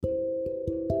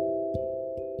All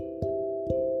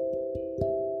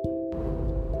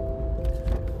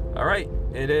right,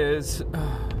 it is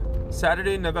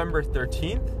Saturday, November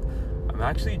 13th. I'm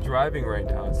actually driving right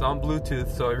now. It's on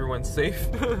Bluetooth, so everyone's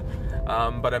safe.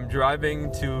 But I'm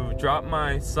driving to drop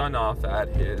my son off at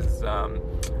his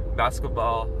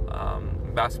basketball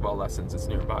lessons. It's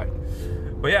nearby.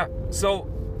 But yeah, so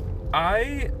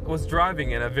I was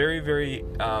driving and a very, very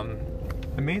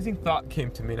amazing thought came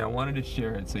to me, and I wanted to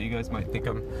share it. So you guys might think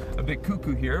I'm a bit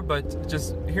cuckoo here, but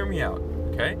just hear me out,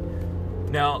 okay?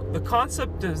 Now, the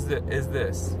concept is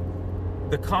this.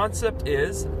 The concept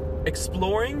is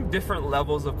exploring different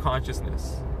levels of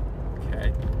consciousness.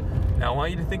 Okay? Now, I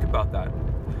want you to think about that.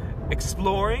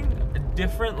 Exploring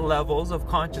different levels of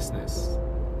consciousness.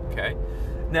 Okay?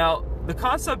 Now, the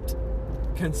concept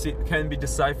can be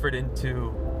deciphered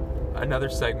into another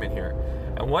segment here.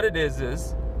 And what it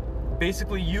is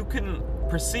basically you can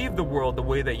perceive the world the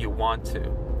way that you want to.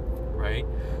 Right?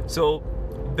 So,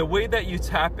 the way that you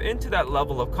tap into that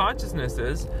level of consciousness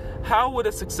is, how would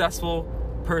a successful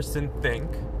person think?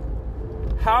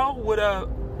 How would a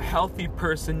healthy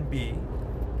person be?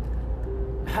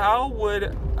 How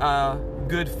would a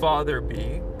good father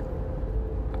be?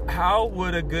 How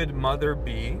would a good mother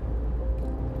be?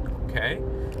 Okay?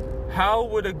 How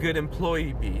would a good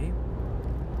employee be?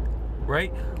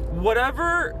 Right?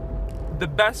 Whatever the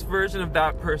best version of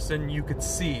that person you could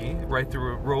see, right,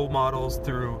 through role models,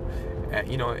 through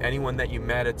anyone that you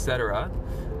met, etc.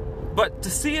 But to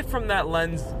see it from that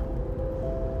lens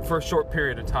for a short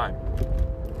period of time.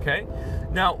 Okay?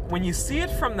 Now, when you see it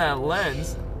from that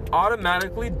lens,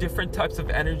 automatically different types of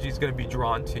energy is going to be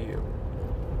drawn to you.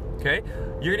 Okay?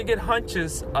 You're going to get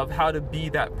hunches of how to be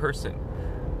that person.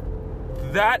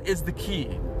 That is the key,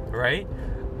 right?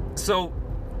 So,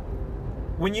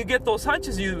 when you get those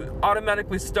hunches, you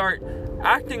automatically start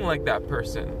acting like that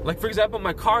person. Like, for example,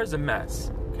 my car is a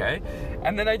mess. Okay?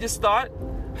 And then I just thought,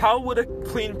 how would a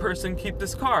clean person keep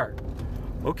this car?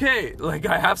 Okay, like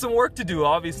I have some work to do,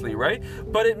 obviously, right?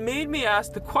 But it made me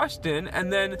ask the question,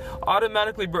 and then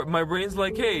automatically my brain's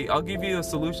like, hey, I'll give you a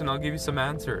solution, I'll give you some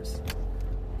answers.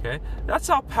 Okay? That's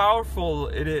how powerful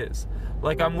it is.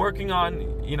 Like, I'm working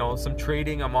on, some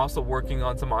trading. I'm also working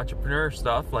on some entrepreneur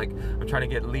stuff. Like, I'm trying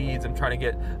to get leads. I'm trying to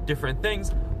get different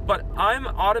things. But I'm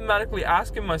automatically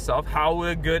asking myself, how would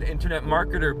a good internet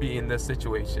marketer be in this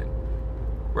situation?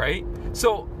 Right?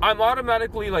 So I'm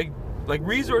automatically like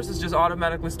resources just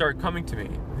automatically start coming to me.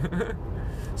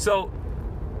 So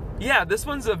yeah, this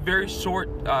one's a very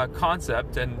short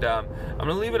concept, and I'm going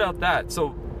to leave it at that.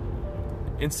 So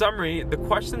in summary, the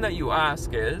question that you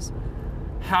ask is,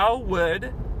 how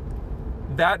would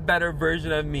that better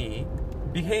version of me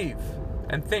behave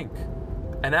and think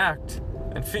and act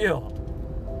and feel?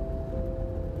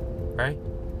 Right?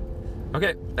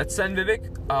 Okay, that's Sen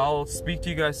Vivek. I'll speak to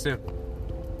you guys soon.